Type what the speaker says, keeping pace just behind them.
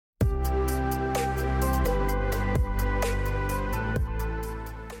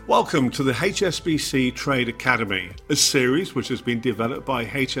Welcome to the HSBC Trade Academy, a series which has been developed by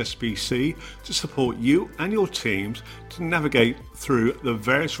HSBC to support you and your teams to navigate through the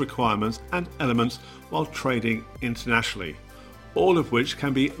various requirements and elements while trading internationally, all of which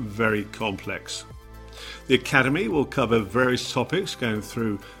can be very complex. The Academy will cover various topics going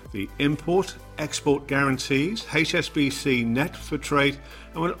through the import, export guarantees, HSBC Net for Trade,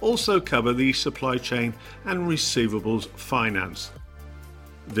 and will also cover the supply chain and receivables finance.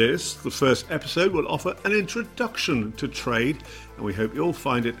 This, the first episode, will offer an introduction to trade, and we hope you'll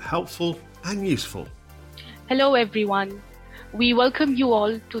find it helpful and useful. Hello everyone. We welcome you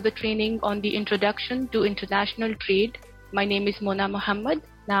all to the training on the Introduction to International Trade. My name is Mona Muhammad.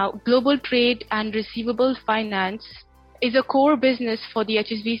 Now, global trade and receivable finance is a core business for the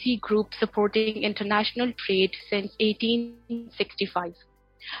HSBC Group supporting international trade since 1865.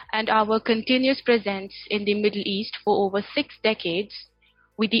 And our continuous presence in the Middle East for over 6 decades.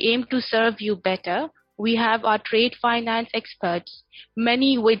 With the aim to serve you better, we have our trade finance experts,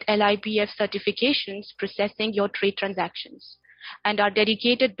 many with LIBF certifications processing your trade transactions, and our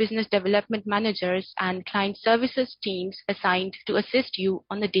dedicated business development managers and client services teams assigned to assist you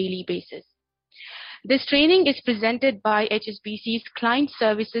on a daily basis. This training is presented by HSBC's client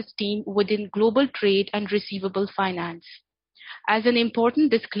services team within global trade and receivable finance. As an important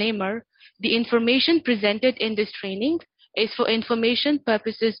disclaimer, the information presented in this training is for information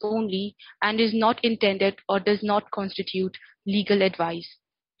purposes only and is not intended or does not constitute legal advice.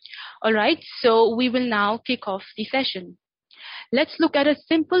 All right, so we will now kick off the session. Let's look at a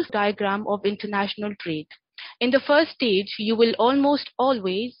simple diagram of international trade. In the first stage, you will almost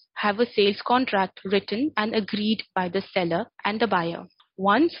always have a sales contract written and agreed by the seller and the buyer.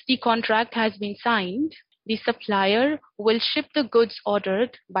 Once the contract has been signed, the supplier will ship the goods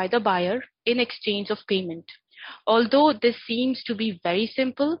ordered by the buyer in exchange of payment. Although this seems to be very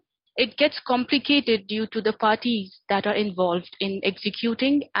simple, it gets complicated due to the parties that are involved in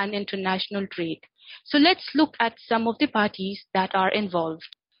executing an international trade. So let's look at some of the parties that are involved.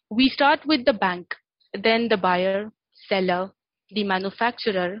 We start with the bank, then the buyer, seller, the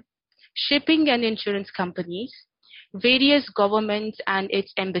manufacturer, shipping and insurance companies, various governments and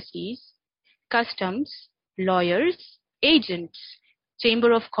its embassies, customs, lawyers, agents,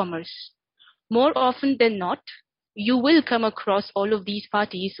 Chamber of Commerce. More often than not, you will come across all of these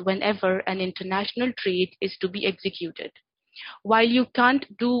parties whenever an international trade is to be executed. While you can't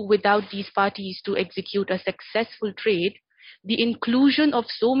do without these parties to execute a successful trade, the inclusion of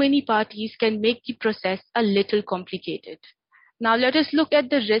so many parties can make the process a little complicated. Now let us look at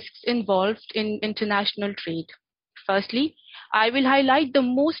the risks involved in international trade. Firstly, I will highlight the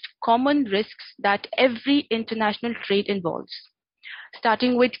most common risks that every international trade involves.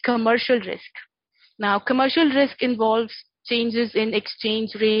 Starting with commercial risk. Now, commercial risk involves changes in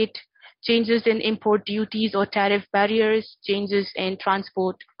exchange rate, changes in import duties or tariff barriers, changes in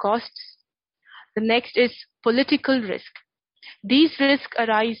transport costs. The next is political risk. These risks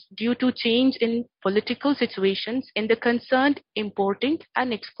arise due to change in political situations in the concerned importing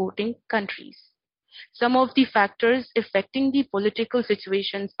and exporting countries. Some of the factors affecting the political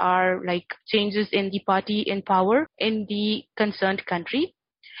situations are like changes in the party in power in the concerned country,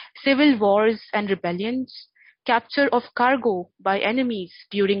 civil wars and rebellions, capture of cargo by enemies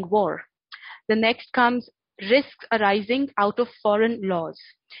during war. The next comes risks arising out of foreign laws.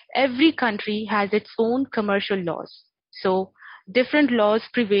 Every country has its own commercial laws. So different laws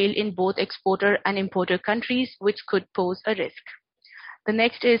prevail in both exporter and importer countries, which could pose a risk. The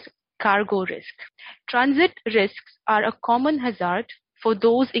next is cargo risk. Transit risks are a common hazard for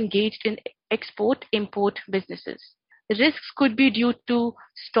those engaged in export-import businesses. Risks could be due to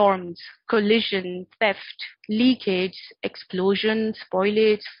storms, collision, theft, leakage, explosion,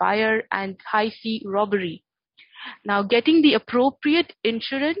 spoilage, fire, and high sea robbery. Now, getting the appropriate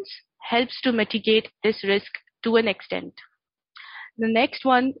insurance helps to mitigate this risk to an extent. The next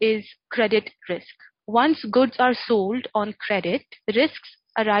one is credit risk. Once goods are sold on credit, risks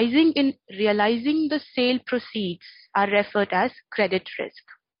arising in realizing the sale proceeds are referred as credit risk.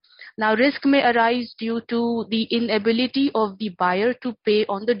 Now, risk may arise due to the inability of the buyer to pay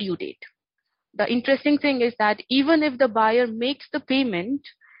on the due date. The interesting thing is that even if the buyer makes the payment,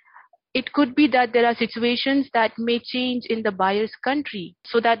 it could be that there are situations that may change in the buyer's country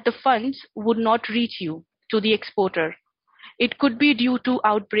so that the funds would not reach you to the exporter. It could be due to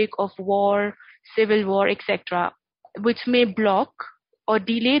outbreak of war, civil war, etc., which may block or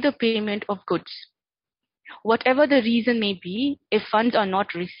delay the payment of goods. Whatever the reason may be, if funds are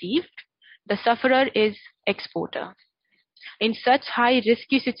not received, the sufferer is exporter. In such high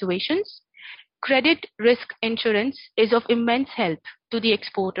risky situations, credit risk insurance is of immense help to the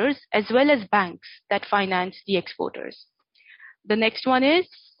exporters as well as banks that finance the exporters. The next one is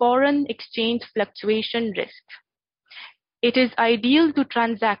foreign exchange fluctuation risk. It is ideal to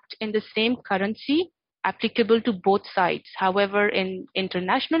transact in the same currency applicable to both sides. However, in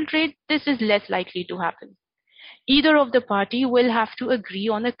international trade, this is less likely to happen. Either of the party will have to agree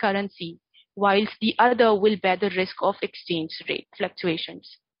on a currency, whilst the other will bear the risk of exchange rate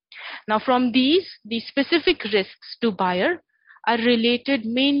fluctuations. Now, from these, the specific risks to buyer are related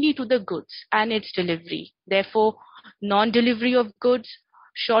mainly to the goods and its delivery. Therefore, non-delivery of goods,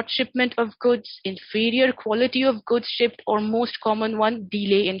 short shipment of goods, inferior quality of goods shipped, or most common one,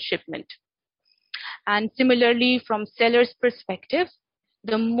 delay in shipment. And similarly, from seller's perspective,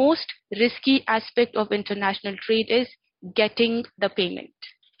 the most risky aspect of international trade is getting the payment.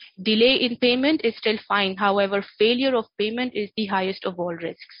 Delay in payment is still fine. However, failure of payment is the highest of all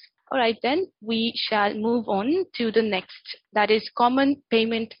risks. All right, then we shall move on to the next, that is common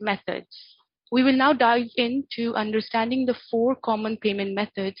payment methods. We will now dive into understanding the 4 common payment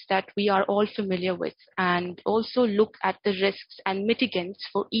methods that we are all familiar with, and also look at the risks and mitigants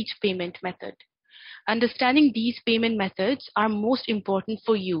for each payment method. Understanding these payment methods are most important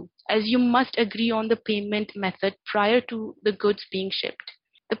for you, as you must agree on the payment method prior to the goods being shipped.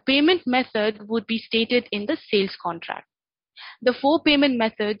 The payment method would be stated in the sales contract. The 4 payment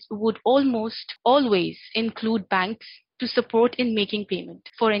methods would almost always include banks to support in making payment.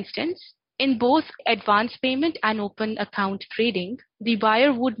 For instance, in both advance payment and open account trading, the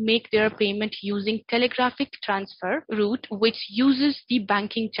buyer would make their payment using telegraphic transfer route, which uses the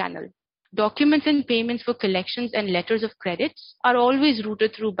banking channel. Documents and payments for collections and letters of credits are always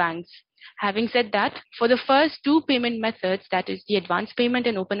routed through banks. Having said that, for the first 2 payment methods, that is the advance payment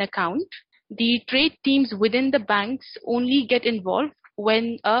and open account, the trade teams within the banks only get involved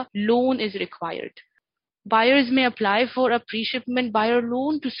when a loan is required. Buyers may apply for a pre-shipment buyer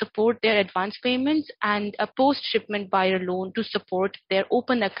loan to support their advance payments and a post-shipment buyer loan to support their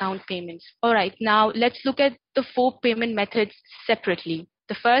open account payments. All right, now let's look at the 4 payment methods separately.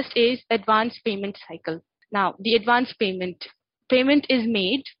 The first is advance payment cycle. Now, the advance payment is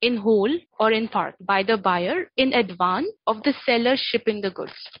made in whole or in part by the buyer in advance of the seller shipping the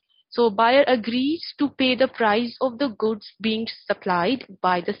goods. So buyer agrees to pay the price of the goods being supplied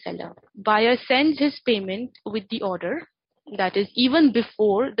by the seller. Buyer sends his payment with the order, that is even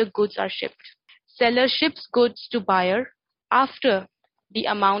before the goods are shipped. Seller ships goods to buyer after the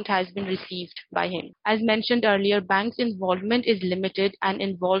amount has been received by him. As mentioned earlier, bank's involvement is limited and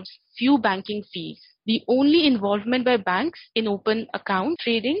involves few banking fees. The only involvement by banks in open account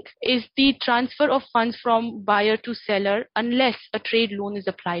trading is the transfer of funds from buyer to seller unless a trade loan is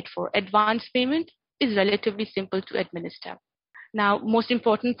applied for. Advance payment is relatively simple to administer. Now, most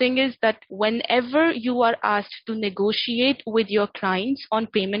important thing is that whenever you are asked to negotiate with your clients on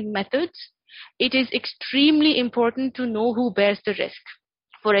payment methods, it is extremely important to know who bears the risk.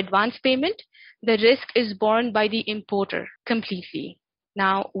 For advance payment, the risk is borne by the importer completely.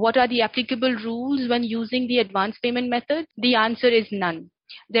 Now, what are the applicable rules when using the advance payment method? The answer is none.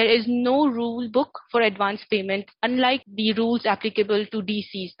 There is no rule book for advance payment, unlike the rules applicable to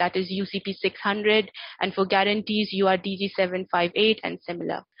DCs, that is UCP 600, and for guarantees, URDG 758 and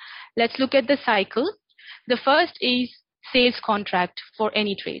similar. Let's look at the cycle. The first is sales contract for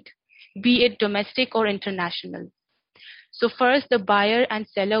any trade, be it domestic or international. So first, the buyer and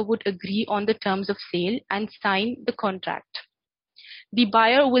seller would agree on the terms of sale and sign the contract. The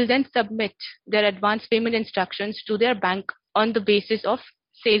buyer will then submit their advance payment instructions to their bank on the basis of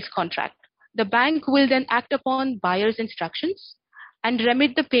sales contract. The bank will then act upon buyer's instructions and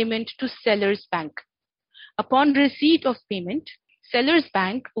remit the payment to seller's bank. Upon receipt of payment, seller's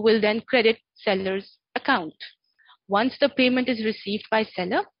bank will then credit seller's account. Once the payment is received by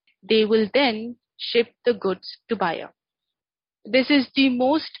seller, they will then ship the goods to buyer. This is the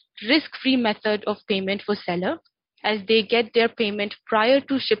most risk-free method of payment for seller, as they get their payment prior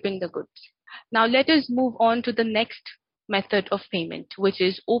to shipping the goods. Now let us move on to the next method of payment, which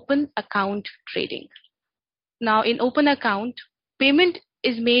is open account trading. Now in open account, payment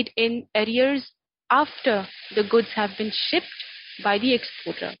is made in arrears after the goods have been shipped by the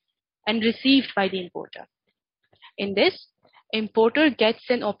exporter and received by the importer. In this, importer gets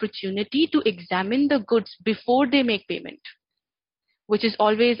an opportunity to examine the goods before they make payment, which is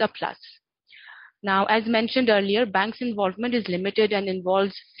always a plus. Now, as mentioned earlier, banks' involvement is limited and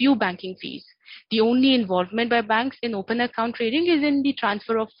involves few banking fees. The only involvement by banks in open account trading is in the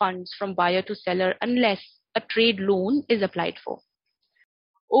transfer of funds from buyer to seller unless a trade loan is applied for.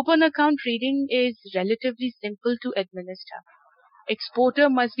 Open account trading is relatively simple to administer. Exporter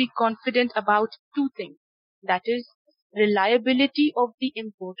must be confident about 2 things. That is, reliability of the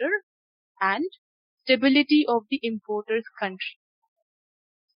importer, and stability of the importer's country.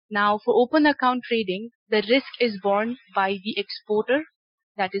 Now, for open account trading, the risk is borne by the exporter,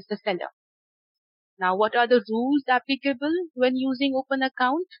 that is the seller. Now, what are the rules applicable when using open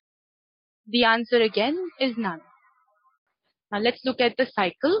account? The answer again is none. Now, let's look at the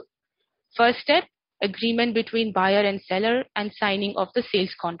cycle. First step, agreement between buyer and seller and signing of the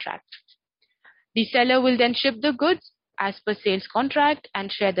sales contract. The seller will then ship the goods as per sales contract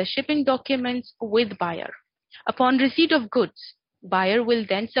and share the shipping documents with buyer. Upon receipt of goods, buyer will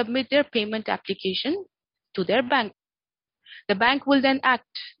then submit their payment application to their bank. The bank will then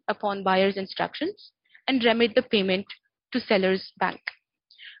act upon buyer's instructions and remit the payment to seller's bank.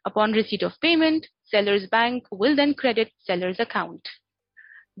 Upon receipt of payment, seller's bank will then credit seller's account.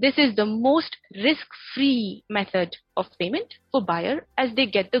 This is the most risk-free method of payment for buyer as they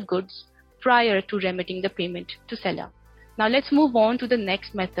get the goods prior to remitting the payment to seller. Now let's move on to the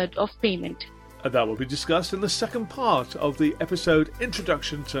next method of payment. And that will be discussed in the second part of the episode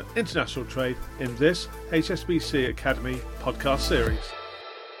Introduction to International Trade in this HSBC Academy podcast series.